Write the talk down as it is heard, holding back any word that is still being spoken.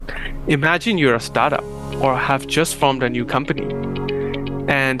Imagine you're a startup or have just formed a new company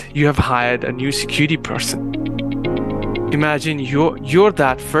and you have hired a new security person. Imagine you're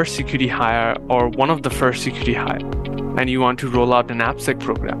that first security hire or one of the first security hire and you want to roll out an AppSec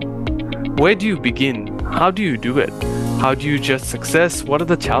program. Where do you begin? How do you do it? How do you judge success? What are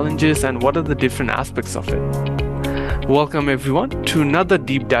the challenges and what are the different aspects of it? Welcome everyone to another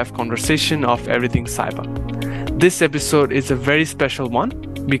deep dive conversation of everything cyber. This episode is a very special one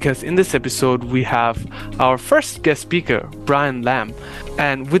because in this episode we have our first guest speaker, Brian Lamb.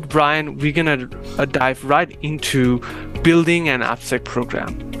 And with Brian, we're gonna dive right into building an AppSec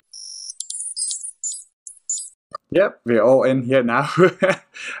program. Yep, we're all in here now.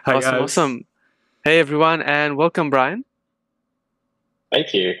 Hi, Awesome. Hey everyone, and welcome, Brian.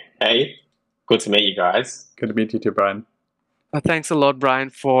 Thank you. Hey, good to meet you guys. Good to meet you too, Brian. Thanks a lot, Brian,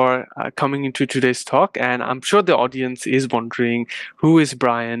 for coming into today's talk. And I'm sure the audience is wondering, who is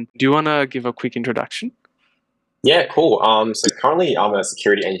Brian? Do you want to give a quick introduction? Yeah, cool. So currently I'm a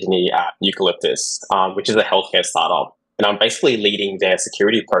security engineer at Eucalyptus, which is a healthcare startup. And I'm basically leading their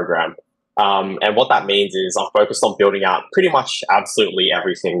security program. And what that means is I'm focused on building out pretty much absolutely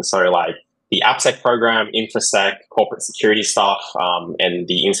everything. So like the AppSec program, InfoSec, corporate security stuff, and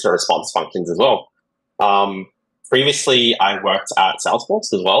the incident response functions as well. Previously, I worked at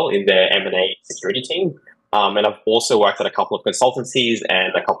Salesforce as well in their M&A security team. And I've also worked at a couple of consultancies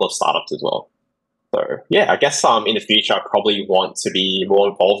and a couple of startups as well. So yeah, I guess in the future, I probably want to be more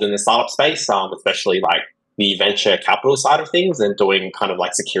involved in the startup space, especially like the venture capital side of things and doing kind of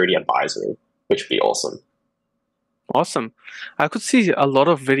like security advisory, which would be awesome. Awesome. I could see a lot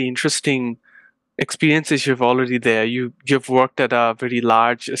of very interesting experiences you've already there. You've worked at a very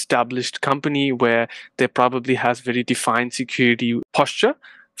large established company where there probably has very defined security posture.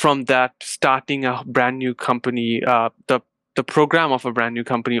 From that, starting a brand new company, the program of a brand new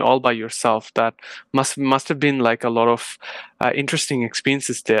company all by yourself, that must have been like a lot of interesting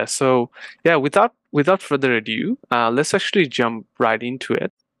experiences there. So yeah, without further ado, let's actually jump right into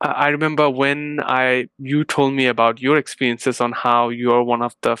it. I remember when you told me about your experiences on how you're one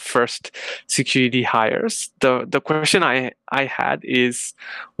of the first security hires. The question I had is,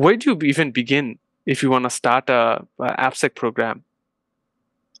 where do you even begin if you want to start a AppSec program?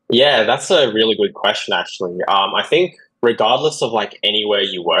 Yeah, that's a really good question, actually. I think regardless of like anywhere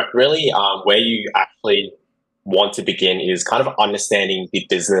you work, really, where you actually want to begin is kind of understanding the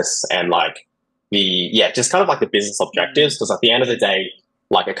business and like just kind of like the business objectives. Because at the end of the day,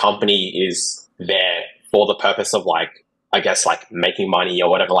 like a company is there for the purpose of like, I guess like making money or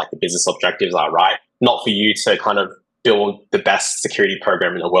whatever like the business objectives are, right? Not for you to kind of build the best security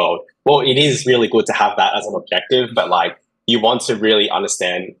program in the world. Well, it is really good to have that as an objective, but like you want to really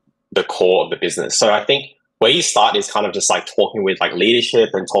understand the core of the business. So I think where you start is kind of just like talking with like leadership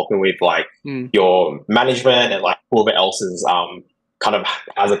and talking with like your management and like whoever else is kind of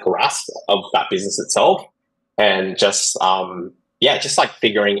has a grasp of that business itself, and just just like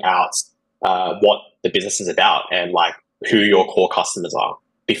figuring out what the business is about and like who your core customers are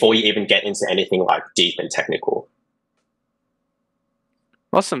before you even get into anything like deep and technical.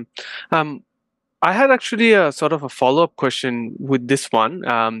 Awesome. I had actually a sort of a follow-up question with this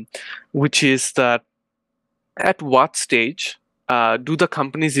one, which is that at what stage do the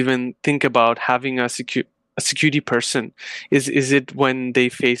companies even think about having a security person? Is it when they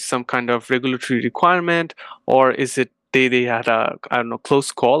face some kind of regulatory requirement, or is it they had a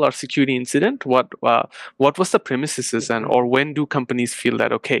close call or security incident? What was the premises, and or when do companies feel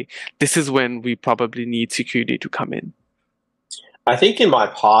that okay, this is when we probably need security to come in? I think in my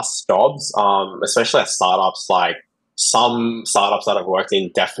past jobs, especially at startups, like some startups that I've worked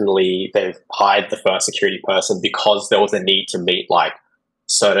in, definitely they've hired the first security person because there was a need to meet like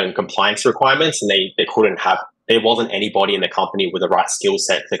certain compliance requirements, and there wasn't anybody in the company with the right skill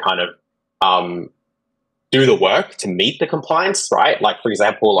set to kind of do the work to meet the compliance, right? Like, for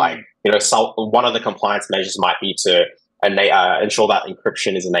example, like, one of the compliance measures might be to ensure that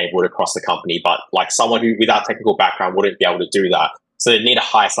encryption is enabled across the company, but like someone who without technical background wouldn't be able to do that. So they need to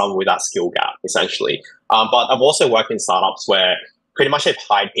hire someone with that skill gap, essentially. But I've also worked in startups where pretty much they've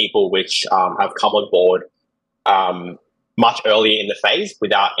hired people which have come on board much earlier in the phase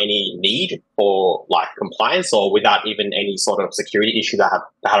without any need for like compliance or without even any sort of security issue that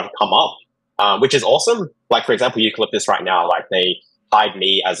have come up. Which is awesome. Like, for example, Eucalyptus right now, like they hired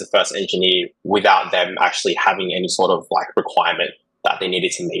me as the first engineer without them actually having any sort of like requirement that they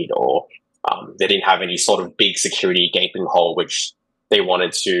needed to meet, or they didn't have any sort of big security gaping hole which they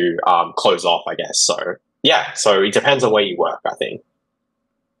wanted to close off, I guess. So yeah, so it depends on where you work, I think.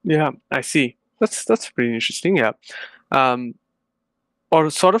 Yeah, I see. That's pretty interesting. Yeah. or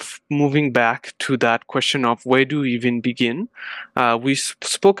sort of moving back to that question of where do we even begin, we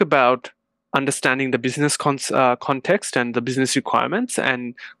spoke about understanding the business context and the business requirements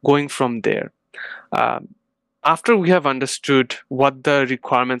and going from there. After we have understood what the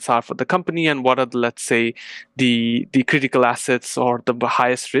requirements are for the company and what are, let's say, the critical assets or the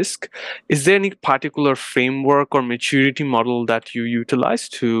highest risk, is there any particular framework or maturity model that you utilize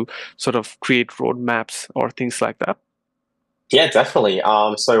to sort of create roadmaps or things like that? Yeah, definitely.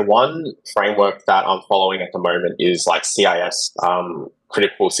 So one framework that I'm following at the moment is like CIS,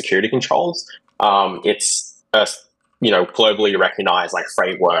 critical security controls. It's a globally recognized like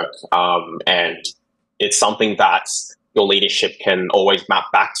framework, and it's something that your leadership can always map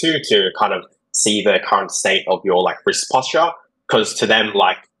back to kind of see the current state of your like risk posture. Because to them,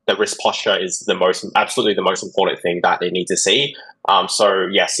 like the risk posture is absolutely the most important thing that they need to see. So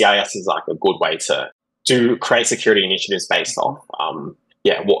yeah, CIS is like a good way to create security initiatives based off,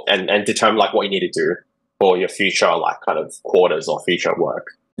 and determine like what you need to do for your future like kind of quarters or future work.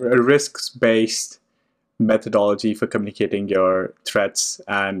 A risks-based methodology for communicating your threats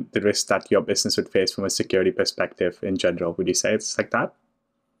and the risks that your business would face from a security perspective in general. Would you say it's like that?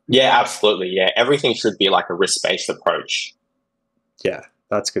 Yeah, absolutely. Yeah, everything should be like a risk-based approach. Yeah,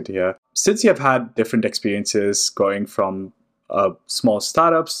 that's good to hear. Since you have had different experiences going from small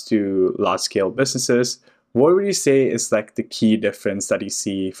startups to large-scale businesses, what would you say is like the key difference that you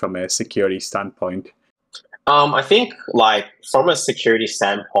see from a security standpoint? I think like from a security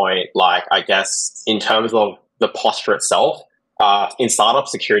standpoint, like I guess in terms of the posture itself, in startup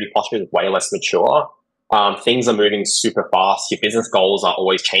security posture is way less mature. Things are moving super fast. Your business goals are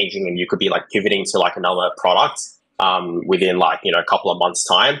always changing, and you could be like pivoting to like another product within like a couple of months'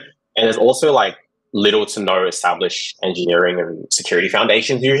 time. And there's also like little to no established engineering and security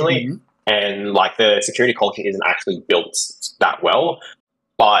foundations usually, and like the security culture isn't actually built that well.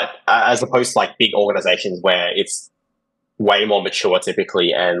 But as opposed to like big organizations where it's way more mature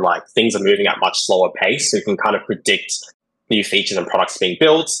typically, and like things are moving at much slower pace, so you can kind of predict new features and products being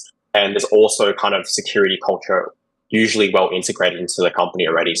built. And there's also kind of security culture usually well integrated into the company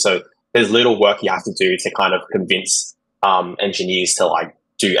already. So there's little work you have to do to kind of convince engineers to like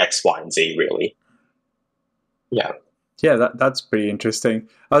do X, Y, and Z really. Yeah. Yeah, that's pretty interesting.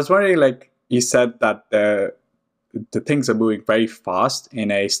 I was wondering, like you said that the things are moving very fast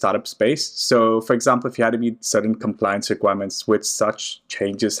in a startup space. So, for example, if you had to meet certain compliance requirements with such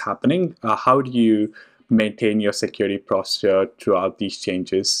changes happening, how do you maintain your security posture throughout these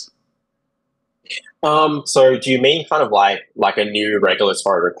changes? So do you mean kind of like a new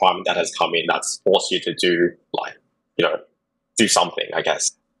regulatory requirement that has come in that's forced you to do like, do something, I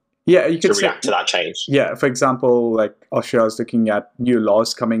guess? Yeah, you could to react to that change. Yeah, for example, like Australia's looking at new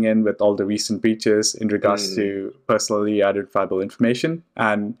laws coming in with all the recent breaches in regards to personally identifiable information,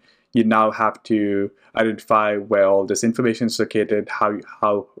 and you now have to identify where all this information is located,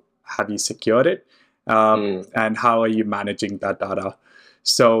 how have you secured it, and how are you managing that data.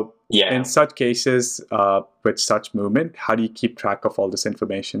 So in such cases, with such movement, how do you keep track of all this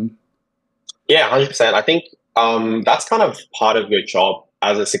information? Yeah, 100%. I think that's kind of part of your job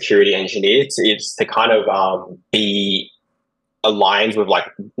as a security engineer. It's to kind of be aligned with like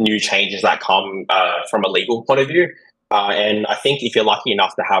new changes that come from a legal point of view. And I think if you're lucky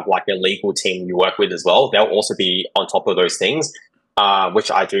enough to have like a legal team you work with as well, they'll also be on top of those things,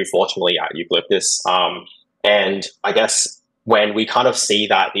 which I do fortunately at Eucalyptus. And I guess when we kind of see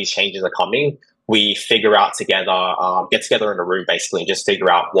that these changes are coming, we figure out together, get together in a room basically, and just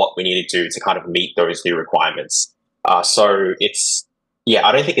figure out what we need to do to kind of meet those new requirements. So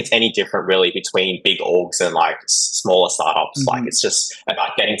I don't think it's any different really between big orgs and like smaller startups. Like it's just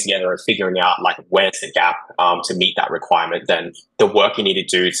about getting together and figuring out like where's the gap to meet that requirement, then the work you need to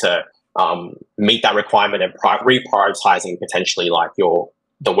do to meet that requirement, and reprioritizing potentially like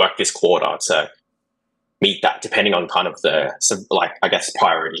the work this quarter to meet that, depending on kind of the I guess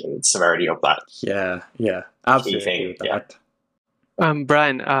priority and severity of that. Yeah, absolutely.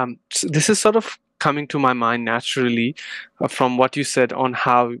 Brian, so this is sort of coming to my mind naturally from what you said on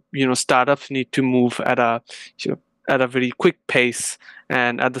how startups need to move at a very quick pace,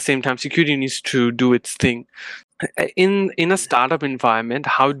 and at the same time security needs to do its thing. In a startup environment,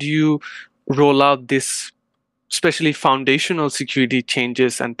 how do you roll out this, especially foundational security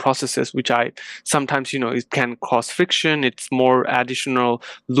changes and processes, which sometimes it can cause friction. It's more additional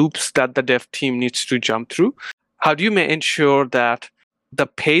loops that the dev team needs to jump through. How do you ensure that the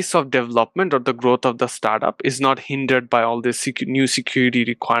pace of development or the growth of the startup is not hindered by all these new security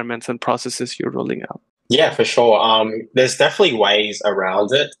requirements and processes you're rolling out? Yeah, for sure. There's definitely ways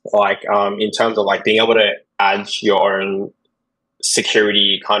around it, like in terms of like being able to add your own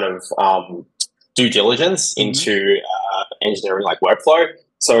security kind of due diligence into engineering like workflow.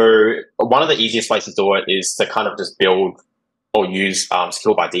 So one of the easiest ways to do it is to kind of just build or use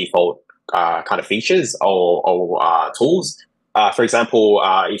secure by default kind of features or tools. For example,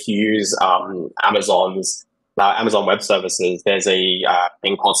 if you use Amazon Web Services, there's a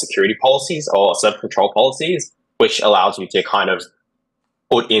thing called security policies or server control policies, which allows you to kind of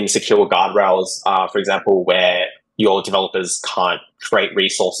put in secure guardrails, for example, where your developers can't create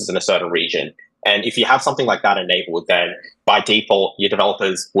resources in a certain region. And if you have something like that enabled, then by default, your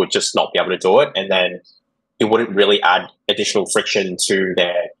developers would just not be able to do it. And then it wouldn't really add additional friction to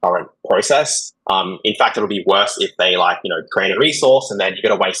their current process. In fact, it'll be worse if they create a resource and then you're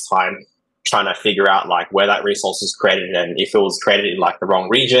going to waste time trying to figure out where that resource was created. And if it was created in the wrong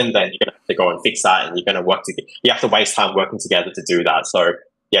region, then you're going to have to go and fix that, and you're going to you have to waste time working together to do that. So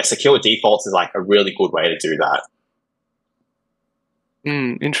yeah, secure defaults is a really good way to do that.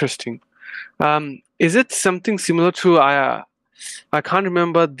 Interesting. Is it something similar to I can't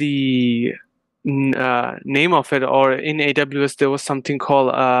remember the name of it, or in AWS there was something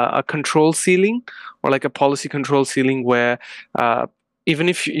called a control ceiling, or a policy control ceiling, where even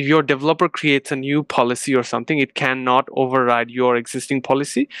if your developer creates a new policy or something, it cannot override your existing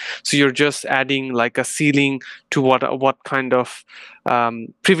policy. So you're just adding a ceiling to what kind of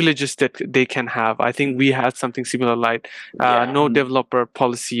privileges that they can have. I think we had something similar, no developer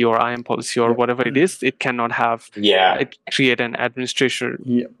policy or IAM policy or whatever it is, it cannot have it create an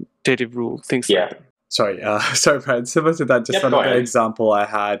administrative rule, things like that. Sorry, Brian. Similar to that, just another example I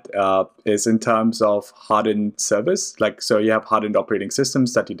had is in terms of hardened servers. So you have hardened operating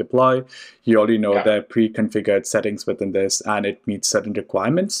systems that you deploy. You already know the pre-configured settings within this, and it meets certain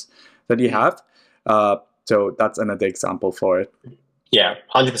requirements that you have. So that's another example for it. Yeah,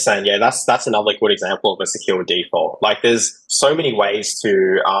 100%. Yeah, that's another good example of a secure default. There's so many ways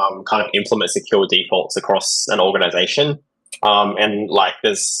to kind of implement secure defaults across an organization, and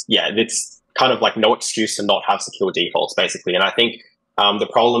it's kind of no excuse to not have secure defaults, basically. And I think the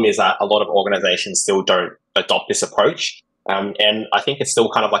problem is that a lot of organizations still don't adopt this approach. And I think it's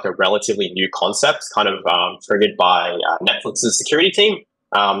still kind of a relatively new concept, kind of triggered by Netflix's security team.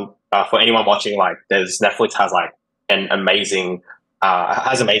 For anyone watching, Netflix has an amazing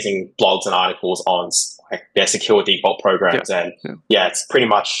blogs and articles on their secure default programs. It's pretty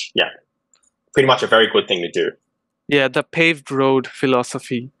much a very good thing to do. Yeah, the paved road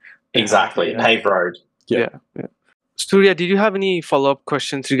philosophy. Exactly, paved road. Yeah. Surya, did you have any follow-up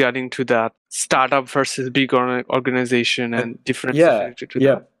questions regarding to that startup versus big organization and differences related to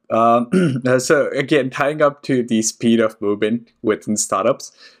that? So again, tying up to the speed of movement within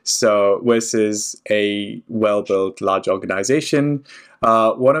startups, so versus a well-built large organization,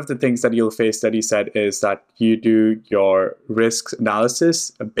 one of the things that you'll face that you said is that you do your risk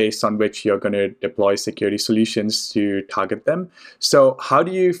analysis based on which you're going to deploy security solutions to target them. So how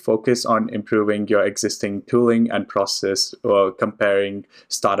do you focus on improving your existing tooling and process, or comparing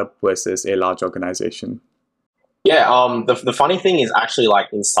startup versus a large organization? Yeah, the funny thing is actually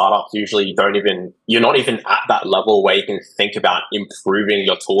in startups, usually you're not even at that level where you can think about improving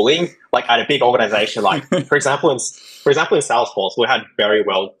your tooling. At a big organization, for example in Salesforce, we had very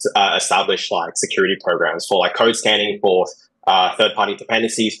well established security programs for code scanning, for third-party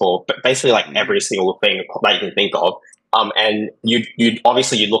dependencies, for basically every single thing that you can think of. And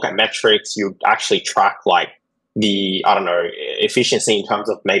you'd look at metrics, you actually track the efficiency in terms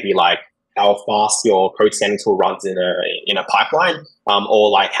of maybe how fast your code scanning tool runs in a pipeline,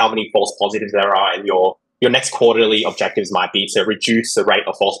 or how many false positives there are, and your next quarterly objectives might be to reduce the rate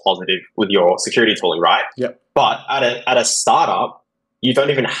of false positive with your security tooling, right? Yep. But at a startup, you're not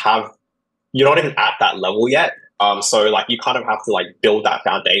even at that level yet. So you kind of have to build that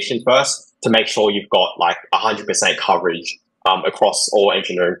foundation first to make sure you've got 100% coverage across all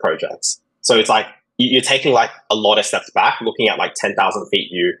engineering projects. So it's you're taking a lot of steps back, looking at 10,000 feet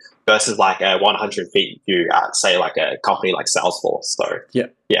view versus a 100 feet view at, say, a company like Salesforce. So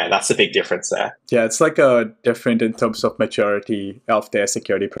yeah, that's the big difference there. Yeah, it's a different in terms of maturity of their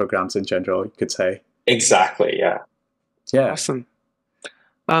security programs in general, you could say. Exactly. Yeah. Yeah. Awesome.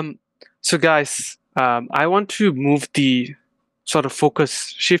 So guys, I want to move the sort of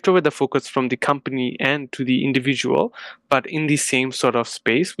shift over the focus from the company and to the individual, but in the same sort of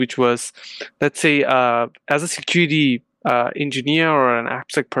space, which was, let's say, as a security engineer or an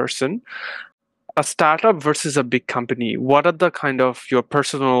AppSec person, a startup versus a big company. What are the kind of your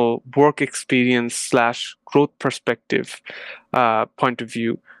personal work experience / growth perspective point of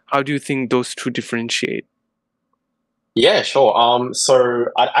view? How do you think those two differentiate? Yeah, sure. So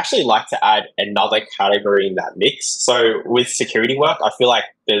I'd actually like to add another category in that mix. So with security work, I feel like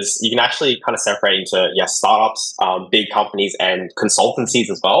you can actually kind of separate into, startups, big companies, and consultancies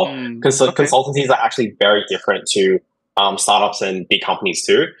as well. Okay. Consultancies are actually very different to startups and big companies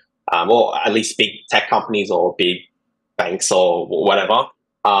too, or at least big tech companies or big banks or whatever.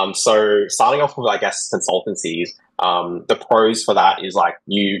 So starting off with, I guess, consultancies, the pros for that is like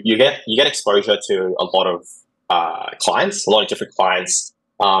you get exposure to a lot of clients, a lot of different clients.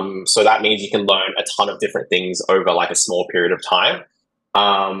 So that means you can learn a ton of different things over like a small period of time.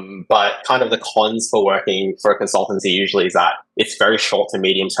 But kind of the cons for working for a consultancy usually is that it's very short to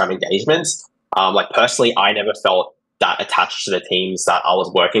medium term engagements. Like personally, I never felt that attached to the teams that I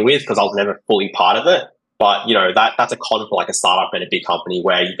was working with because I was never fully part of it. But that's a con for like a startup and a big company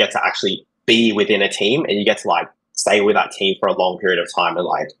where you get to actually be within a team and you get to like stay with that team for a long period of time and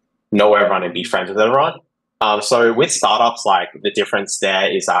like know everyone and be friends with everyone. So with startups, like the difference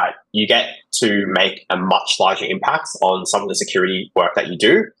there is that you get to make a much larger impact on some of the security work that you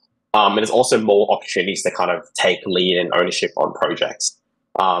do. And there's also more opportunities to kind of take lead and ownership on projects.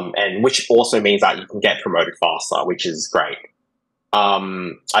 And which also means that you can get promoted faster, which is great.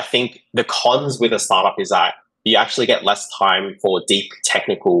 I think the cons with a startup is that you actually get less time for deep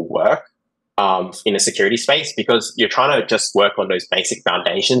technical work in a security space because you're trying to just work on those basic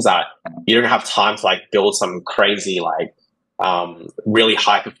foundations that you don't have time to like build some crazy like really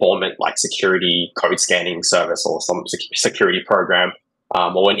high performant like security code scanning service or some security program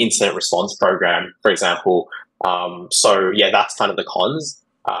or an incident response program, for example. So yeah, that's kind of the cons.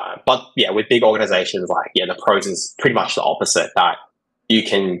 But yeah, with big organizations, like the pros is pretty much the opposite, that you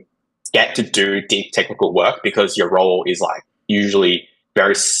can get to do deep technical work because your role is like usually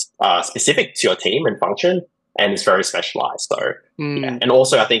very specific to your team and function, and it's very specialized. So yeah, and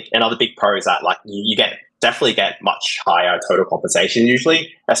also I think another big pro is that like you definitely get much higher total compensation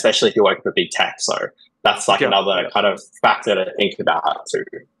usually, especially if you're working for big tech. So that's like another kind of factor to think about too.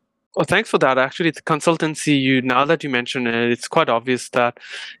 Well, thanks for that. Actually, the consultancy, now that you mention it, it's quite obvious that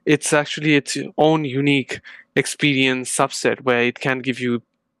it's actually its own unique experience subset where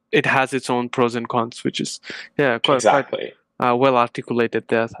it has its own pros and cons, which is quite well articulated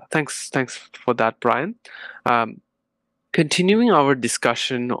there. Thanks for that, Brian. Continuing our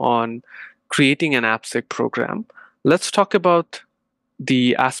discussion on creating an AppSec program, let's talk about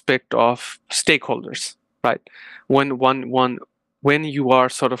the aspect of stakeholders, right? When you are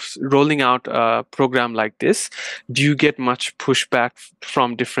sort of rolling out a program like this, do you get much pushback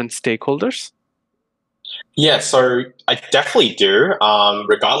from different stakeholders? Yeah, so I definitely do.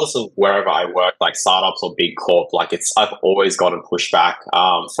 Regardless of wherever I work, like startups or big corp, like I've always gotten pushback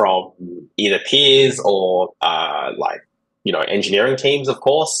from either peers or engineering teams, of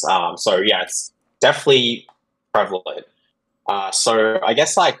course. So yeah, it's definitely prevalent. So I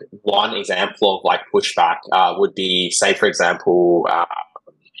guess like one example of like pushback would be, say, for example,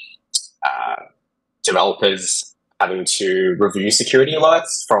 developers having to review security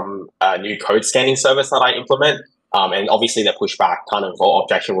alerts from a new code scanning service that I implement. And obviously the pushback kind of or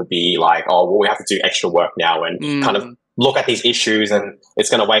objection would be like, oh, well, we have to do extra work now and kind of look at these issues and it's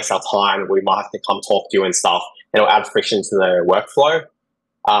going to waste our time. We might have to come talk to you and stuff. It'll add friction to the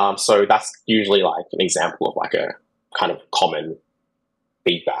workflow. So that's usually like an example of like a kind of common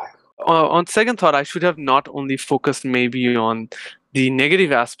feedback. On second thought, I should have not only focused maybe on the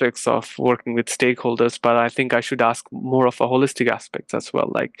negative aspects of working with stakeholders, but I think I should ask more of a holistic aspect as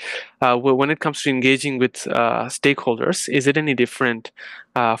well. Like when it comes to engaging with stakeholders, is it any different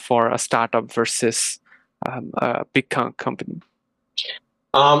for a startup versus a big company?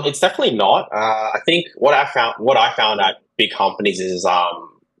 It's definitely not. I think what I found at big companies is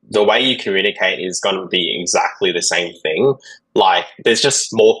the way you communicate is going to be exactly the same thing. Like there's just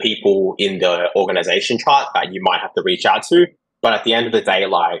more people in the organization chart that you might have to reach out to. But at the end of the day,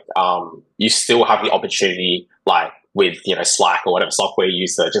 like you still have the opportunity, like with Slack or whatever software you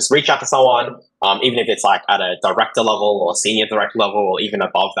use, to just reach out to someone, even if it's like at a director level or senior director level or even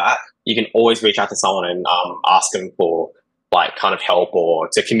above that. You can always reach out to someone and ask them for like kind of help or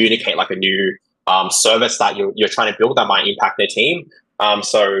to communicate like a new service that you're trying to build that might impact their team.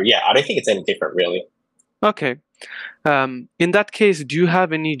 So yeah, I don't think it's any different really. Okay. In that case, do you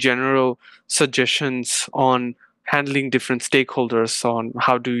have any general suggestions on handling different stakeholders, on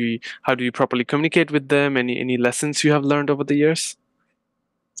how do you properly communicate with them? Any lessons you have learned over the years?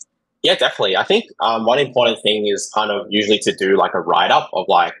 Yeah, definitely. I think one important thing is kind of usually to do like a write-up of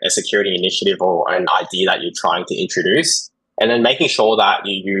like a security initiative or an idea that you're trying to introduce, and then making sure that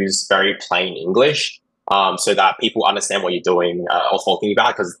you use very plain English so that people understand what you're doing or talking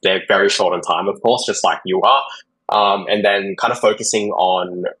about, because they're very short on time, of course, just like you are. and then kind of focusing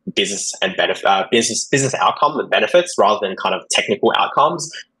on business and business outcome and benefits rather than kind of technical outcomes,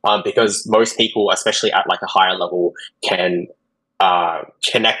 because most people, especially at like a higher level, can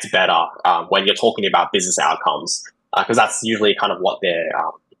connect better when you're talking about business outcomes, because that's usually kind of what they're,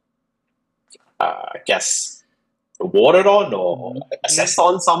 I guess, rewarded on or assessed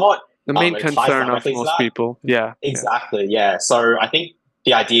on somewhat. The main concern of most people. Yeah. Exactly. Yeah. So I think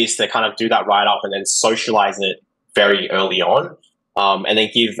the idea is to kind of do that right up and then socialize it very early on, and then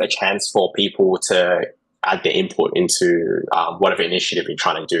give a chance for people to add their input into whatever initiative you're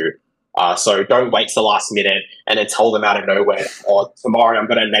trying to do. So don't wait to the last minute and then tell them out of nowhere, or tomorrow I'm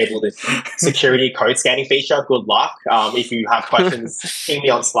going to enable this security code scanning feature. Good luck. If you have questions, ping me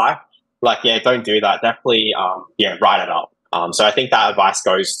on Slack. Like, yeah, don't do that. Definitely, write it up. So I think that advice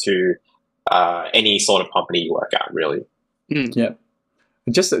goes to any sort of company you work at, really. Yeah.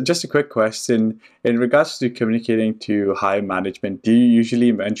 Just a quick question. In regards to communicating to high management, do you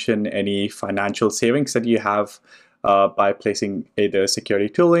usually mention any financial savings that you have by placing either security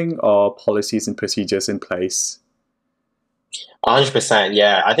tooling or policies and procedures in place? 100%.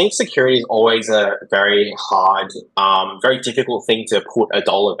 Yeah. I think security is always a very hard, very difficult thing to put a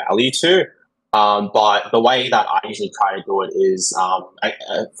dollar value to. But the way that I usually try to do it is,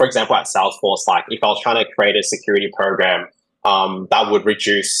 for example, at Salesforce, like if I was trying to create a security program that would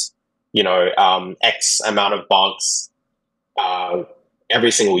reduce, X amount of bugs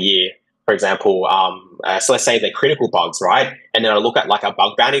every single year, for example. So let's say they're critical bugs, right? And then I look at like a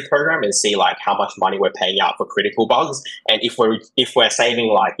bug bounty program and see like how much money we're paying out for critical bugs. And if we're saving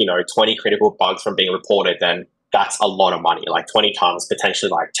like 20 critical bugs from being reported, then that's a lot of money, like 20 times,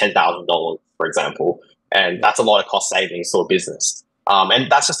 potentially like $10,000, for example. And that's a lot of cost savings for a business.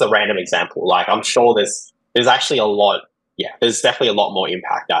 And that's just a random example. Like I'm sure there's actually a lot. Yeah, there's definitely a lot more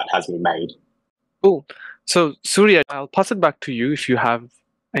impact that has been made. Cool. So Surya, I'll pass it back to you if you have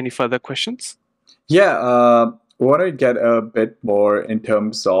any further questions. Yeah, I want to get a bit more in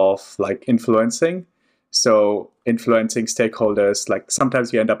terms of like influencing. So influencing stakeholders, like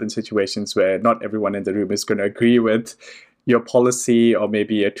sometimes you end up in situations where not everyone in the room is going to agree with your policy or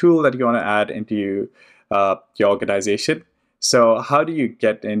maybe a tool that you want to add into your organization. So how do you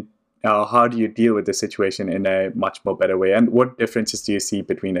how do you deal with the situation in a much more better way? And what differences do you see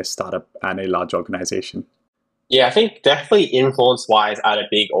between a startup and a large organization? Yeah, I think definitely influence-wise at a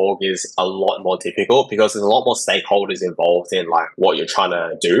big org is a lot more difficult because there's a lot more stakeholders involved in like what you're trying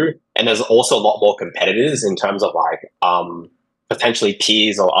to do. And there's also a lot more competitors in terms of like potentially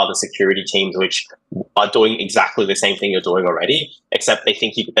peers or other security teams which are doing exactly the same thing you're doing already, except they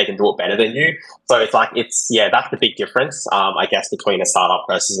think they can do it better than you. So it's like, that's the big difference, I guess, between a startup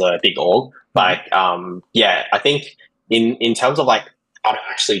versus a big org. Like, I think in terms of like how to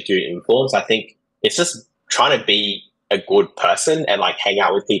actually do influence, I think it's just trying to be a good person and like hang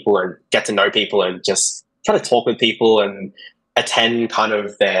out with people and get to know people and just try to talk with people and attend kind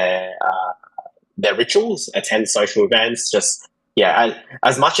of their rituals, attend social events. Just,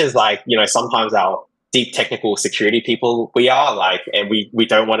 as much as like, sometimes our deep technical security people we are like, and we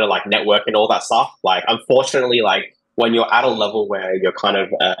don't want to like network and all that stuff. Like, unfortunately, like when you're at a level where you're kind of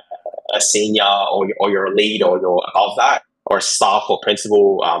a senior or you're a lead or you're above that or a staff or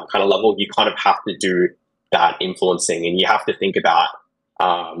principal kind of level, you kind of have to do that influencing and you have to think about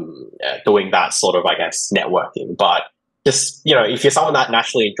doing that sort of, I guess, networking. But just, if you're someone that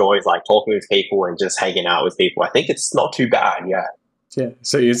naturally enjoys like talking with people and just hanging out with people, I think it's not too bad. Yeah.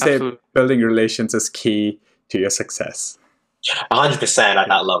 So you say building relations is key to your success. 100% at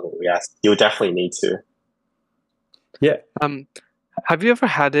that level. Yes. You'll definitely need to. Yeah. Have you ever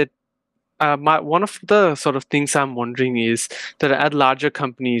had it? One of the sort of things I'm wondering is that at larger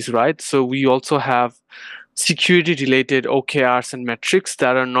companies, right? So we also have security-related OKRs and metrics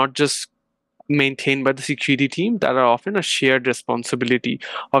that are not just maintained by the security team, that are often a shared responsibility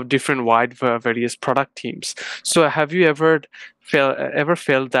of different various product teams. So have you ever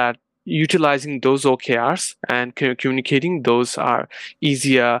felt that utilizing those OKRs and communicating those are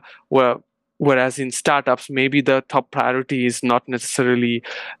easier, whereas in startups, maybe the top priority is not necessarily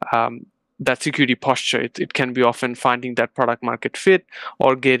that security posture. It can be often finding that product market fit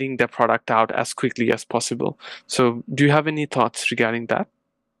or getting the product out as quickly as possible. So do you have any thoughts regarding that?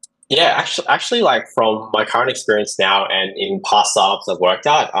 Yeah, actually, like from my current experience now and in past startups I've worked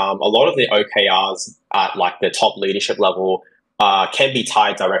at, a lot of the OKRs at like the top leadership level can be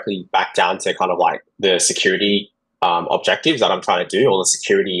tied directly back down to kind of like the security objectives that I'm trying to do, or the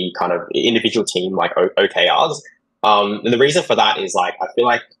security kind of individual team like OKRs. And the reason for that is like, I feel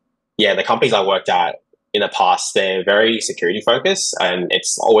like, the companies I worked at in the past, they're very security focused and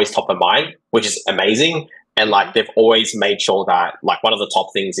it's always top of mind, which is amazing. And like they've always made sure that like one of the top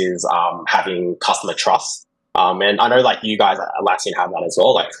things is having customer trust. And I know like you guys at Atlassian have that as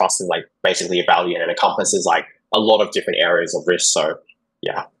well. Like trust is like basically a value and it encompasses like a lot of different areas of risk. So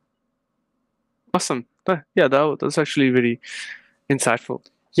yeah. Awesome. Yeah, that's actually very insightful.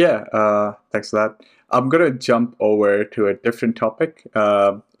 Yeah, thanks for that. I'm going to jump over to a different topic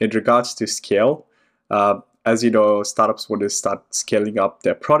in regards to scale. As you know, startups want to start scaling up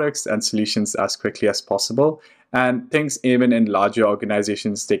their products and solutions as quickly as possible. And things, even in larger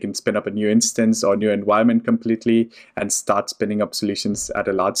organizations, they can spin up a new instance or new environment completely and start spinning up solutions at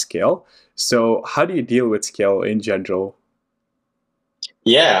a large scale. So how do you deal with scale in general?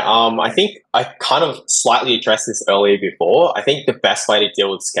 Yeah, I think I kind of slightly addressed this earlier before. I think the best way to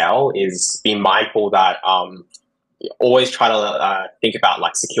deal with scale is be mindful that always try to think about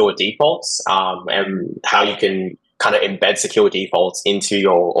like secure defaults and how you can kind of embed secure defaults into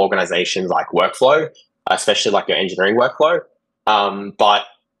your organization's like workflow, especially like your engineering workflow. But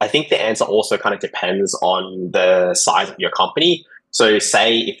I think the answer also kind of depends on the size of your company. So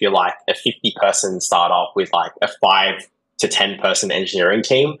say if you're like a 50-person startup with like a 5 to 10-person engineering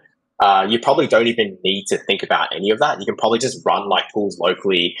team, you probably don't even need to think about any of that. You can probably just run like tools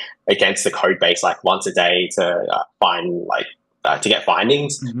locally against the code base like once a day to find like to get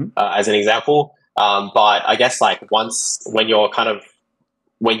findings, as an example. But I guess like when you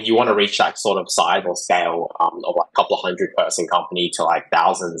want to reach that sort of size or scale of like a couple of 100-person company to like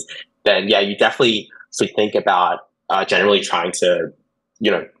thousands, then yeah, you definitely should think about generally trying to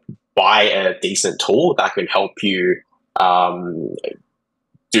buy a decent tool that can help you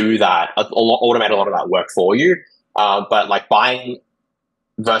do that, automate a lot of that work for you. But like buying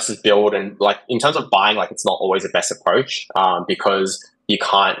versus build, and like in terms of buying, like it's not always the best approach because you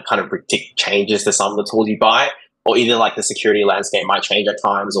can't kind of predict changes to some of the tools you buy, or either like the security landscape might change at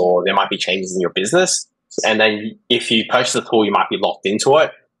times, or there might be changes in your business. And then if you purchase a tool, you might be locked into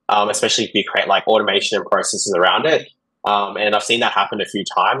it, especially if you create like automation and processes around it. And I've seen that happen a few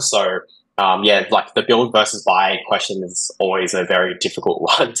times. So yeah, like the build versus buy question is always a very difficult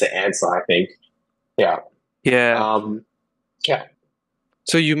one to answer, I think. Yeah. Yeah. Yeah.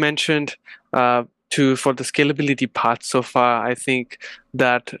 So you mentioned for the scalability part so far, I think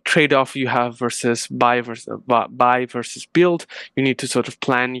that trade-off you have versus buy versus build, you need to sort of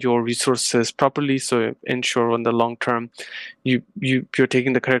plan your resources properly, so ensure on the long term you're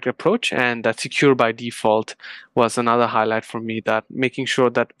taking the correct approach. And that secure by default was another highlight for me, that making sure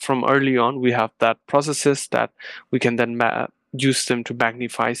that from early on we have that processes that we can then use them to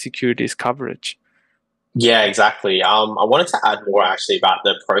magnify security's coverage. Yeah, exactly. I wanted to add more actually about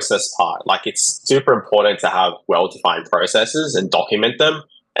the process part. Like it's super important to have well-defined processes and document them.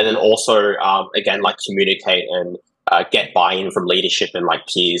 And then also, again, like communicate and get buy-in from leadership and like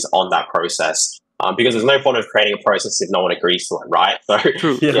peers on that process. Because there's no point of creating a process if no one agrees to it, right? So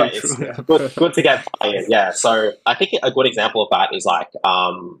True. yeah, it's good to get buy-in. Yeah. So I think a good example of that is like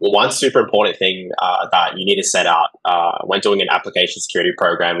one super important thing that you need to set out when doing an application security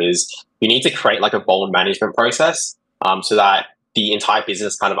program is you need to create like a vuln management process so that the entire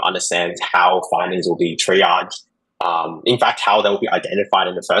business kind of understands how findings will be triaged. In fact, how they'll be identified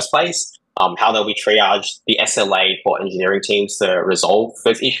in the first place, how they'll be triaged, the SLA for engineering teams to resolve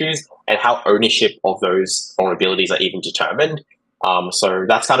those issues, and how ownership of those vulnerabilities are even determined. So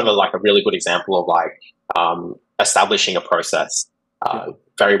that's kind of like a really good example of like establishing a process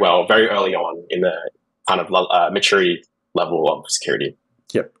very early on in the kind of maturity level of security.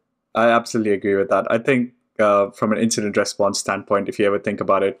 Yep. I absolutely agree with that. I think from an incident response standpoint, if you ever think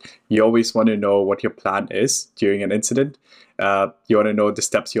about it, you always want to know what your plan is during an incident. You want to know the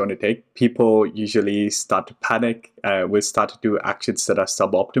steps you want to take. People usually start to panic, will start to do actions that are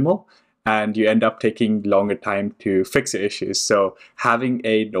suboptimal, and you end up taking longer time to fix your issues. So having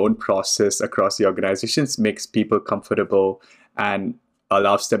a known process across the organizations makes people comfortable and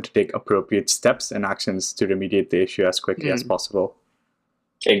allows them to take appropriate steps and actions to remediate the issue as quickly as possible.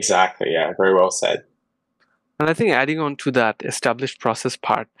 Exactly. Yeah. Very well said. And I think adding on to that established process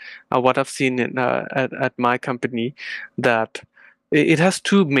part, what I've seen at my company, that it has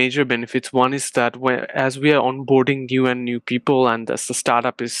two major benefits. One is that as we are onboarding new people, and as the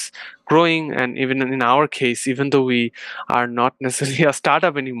startup is growing, and even in our case, even though we are not necessarily a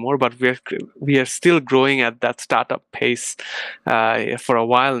startup anymore, but we are still growing at that startup pace for a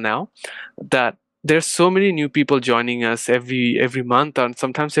while now, that there's so many new people joining us every month and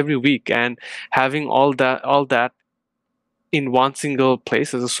sometimes every week, and having all that in one single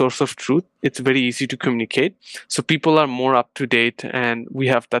place as a source of truth, it's very easy to communicate. So people are more up to date, and we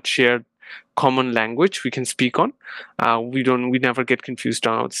have that shared common language we can speak on. We never get confused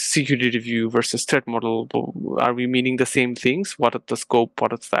on security review versus threat model. Are we meaning the same things? What are the scope?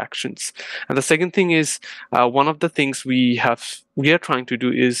 What are the actions? And the second thing is, one of the things we are trying to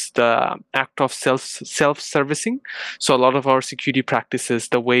do is the act of self-servicing. So a lot of our security practices,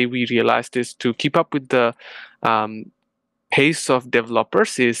 the way we realized is to keep up with the pace of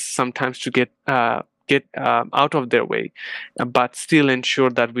developers is sometimes to get out of their way, but still ensure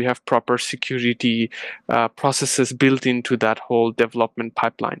that we have proper security processes built into that whole development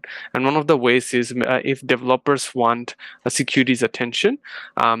pipeline. And one of the ways is if developers want security's attention,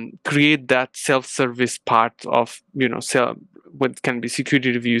 create that self-service part of, what can be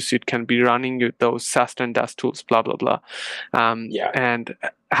security reviews, it can be running those SAST and DAST tools, blah, blah, blah. And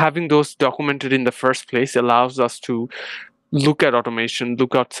having those documented in the first place allows us to look at automation,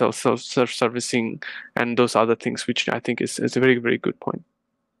 look at self-servicing, and those other things, which I think is a very, very good point.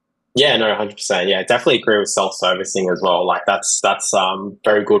 Yeah, no, 100%. Yeah, definitely agree with self-servicing as well. Like that's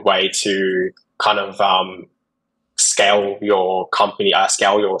very good way to kind of scale your company,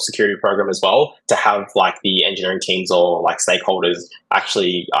 scale your security program as well, to have like the engineering teams or like stakeholders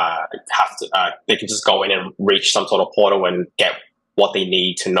actually have to, they can just go in and reach some sort of portal and get what they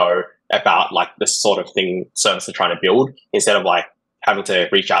need to know about like the sort of thing service they're trying to build, instead of like having to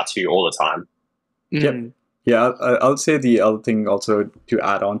reach out to you all the time. Yep. Yeah, I'll say the other thing also to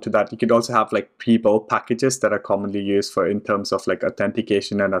add on to that, you could also have like pre-built packages that are commonly used for in terms of like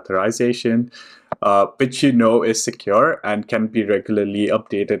authentication and authorization, which is secure and can be regularly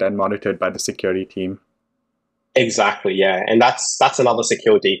updated and monitored by the security team. Exactly, yeah. And that's another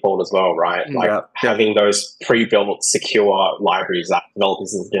secure default as well, right? Like having those pre-built secure libraries that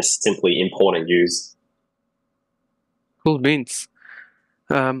developers is just simply import and use. Cool beans.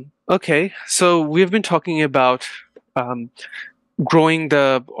 Okay, so we've been talking about growing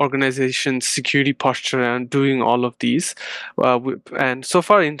the organization's security posture and doing all of these. And so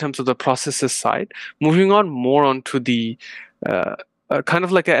far in terms of the processes side, moving on more onto the kind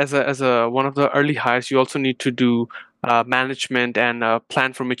of like as a one of the early hires, you also need to do management and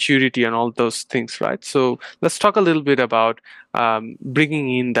plan for maturity and all those things, right? So let's talk a little bit about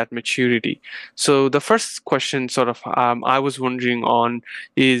bringing in that maturity. So the first question sort of I was wondering on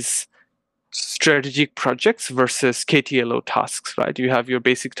is strategic projects versus KTLO tasks, right? You have your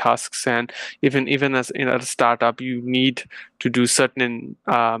basic tasks, and even as in a startup, you need to do certain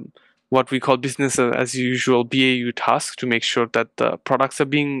what we call business as usual BAU tasks to make sure that the products are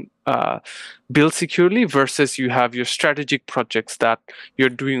being built securely, versus you have your strategic projects that you're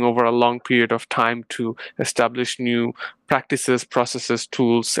doing over a long period of time to establish new practices, processes,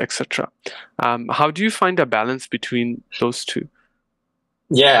 tools, etc. How do you find a balance between those two?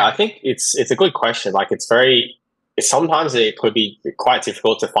 Yeah, I think it's a good question. Like sometimes it could be quite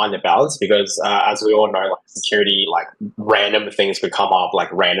difficult to find a balance because as we all know, like security, like random things could come up,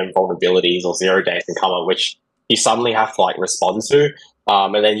 like random vulnerabilities or 0 days can come up, which you suddenly have to like respond to.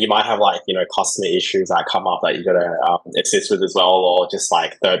 And then you might have like, customer issues that come up that you got to assist with as well, or just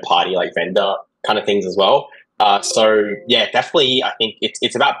like third party, like vendor kind of things as well. So yeah, definitely. I think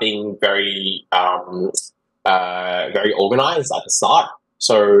it's about being very, very organized at the start.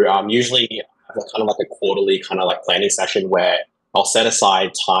 So usually I have kind of like a quarterly kind of like planning session where I'll set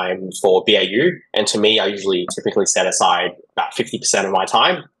aside time for BAU. And to me, I usually typically set aside about 50% of my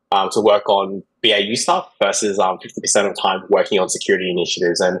time to work on BAU stuff versus 50% of time working on security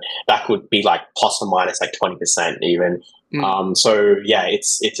initiatives. And that could be like plus or minus like 20% even. So yeah,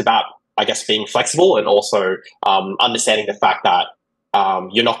 it's about, I guess, being flexible and also understanding the fact that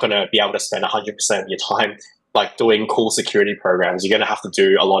you're not going to be able to spend 100% of your time like doing cool security programs. You're going to have to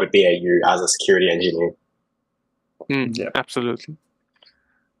do a lot of BAU as a security engineer. Yeah, absolutely.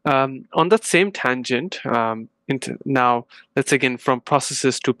 On that same tangent, now let's again from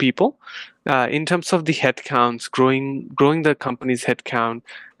processes to people. In terms of the headcounts, growing the company's headcount,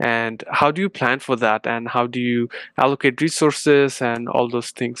 and how do you plan for that, and how do you allocate resources and all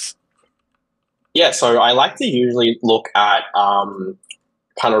those things? Yeah, so I like to usually look at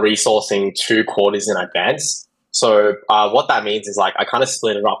kind of resourcing 2 quarters in advance. So what that means is like I kind of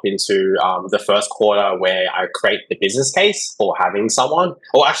split it up into the first quarter where I create the business case for having someone.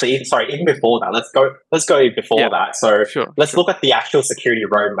 Or actually, even before that, let's go before that. So let's look at the actual security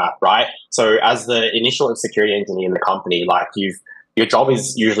roadmap, right? So as the initial security engineer in the company, like your job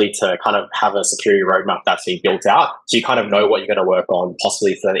is usually to kind of have a security roadmap that's being built out. So you kind of know what you're going to work on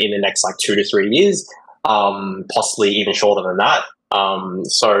possibly in the next like 2 to 3 years, possibly even shorter than that.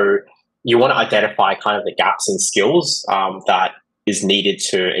 So you want to identify kind of the gaps and skills that is needed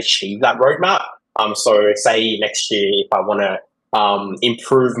to achieve that roadmap. So say next year, if I want to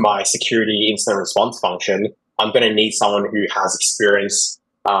improve my security incident response function, I'm going to need someone who has experience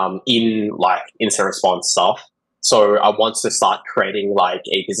in like incident response stuff. So I want to start creating like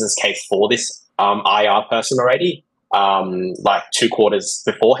a business case for this IR person already, like 2 quarters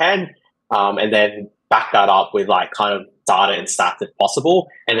beforehand, and then back that up with like kind of data and stats if possible,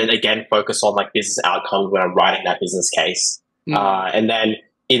 and then again focus on like business outcomes when I'm writing that business case. And then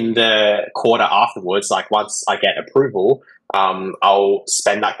in the quarter afterwards, like once I get approval, I'll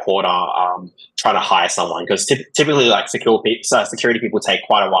spend that quarter trying to hire someone, because typically like security people take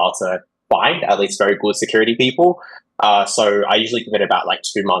quite a while to find, at least very good security people. So I usually give it about like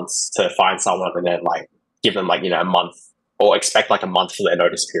 2 months to find someone, and then like give them like, a month, or expect like a month for their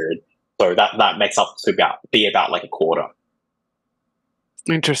notice period. So that makes up to be about like a quarter.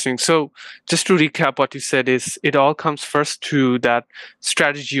 Interesting. So just to recap, what you said is it all comes first to that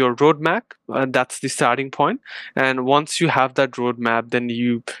strategy or roadmap. That's the starting point. And once you have that roadmap, then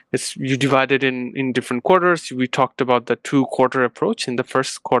you divide it in different quarters. We talked about the 2-quarter approach. In the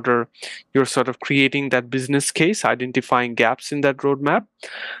first quarter, you're sort of creating that business case, identifying gaps in that roadmap.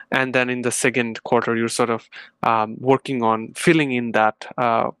 And then in the second quarter, you're sort of working on filling in that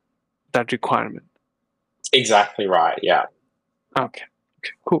requirement. Exactly right. Yeah. Okay.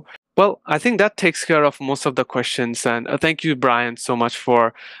 Okay, cool. Well, I think that takes care of most of the questions. And thank you, Brian, so much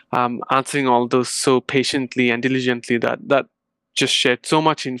for answering all those so patiently and diligently. That just shared so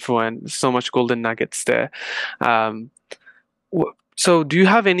much info and so much golden nuggets there. So do you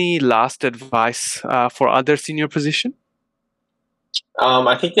have any last advice for others in your position?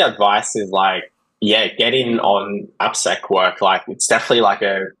 I think the advice is like, get in on AppSec work. Like, it's definitely like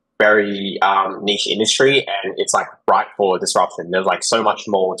a very niche industry, and it's like ripe for disruption. There's like so much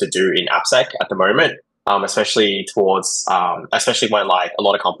more to do in AppSec at the moment, especially when like a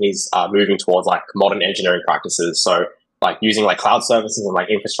lot of companies are moving towards like modern engineering practices. So like using like cloud services and like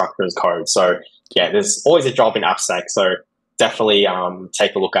infrastructure as code. So yeah, there's always a job in AppSec. So definitely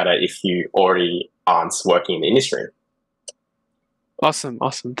take a look at it if you already aren't working in the industry. Awesome.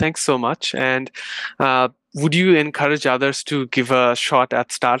 Thanks so much. And would you encourage others to give a shot at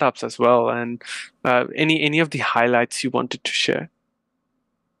startups as well? And any of the highlights you wanted to share?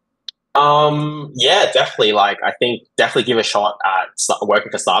 Yeah, definitely. Like, I think definitely give a shot at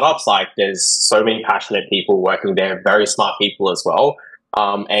working for startups. Like, there's so many passionate people working there, very smart people as well.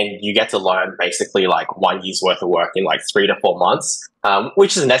 And you get to learn basically like 1 year's worth of work in like 3 to 4 months,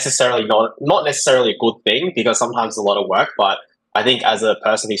 which is necessarily not necessarily a good thing, because sometimes it's a lot of work, but I think as a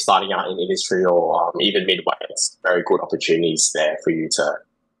person who's starting out in industry, or even midway, it's very good opportunities there for you to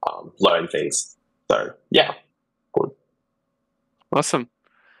learn things. So yeah, good. Awesome.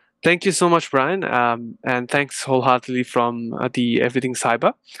 Thank you so much, Brian. And thanks wholeheartedly from the Everything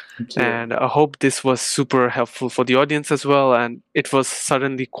Cyber. And I hope this was super helpful for the audience as well. And it was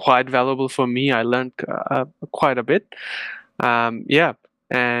certainly quite valuable for me. I learned quite a bit. Yeah,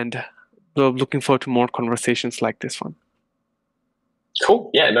 and we're looking forward to more conversations like this one.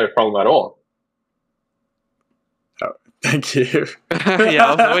 Cool. Yeah, no problem at all. Oh, thank you. Yeah,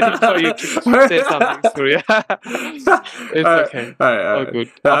 I was waiting for you to say something, Surya. It's okay. All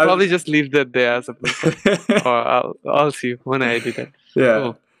good. I'll probably just leave that there as a blueprint. Or I'll see when I edit it. Yeah.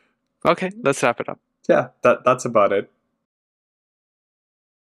 Cool. Okay, let's wrap it up. Yeah, that's about it.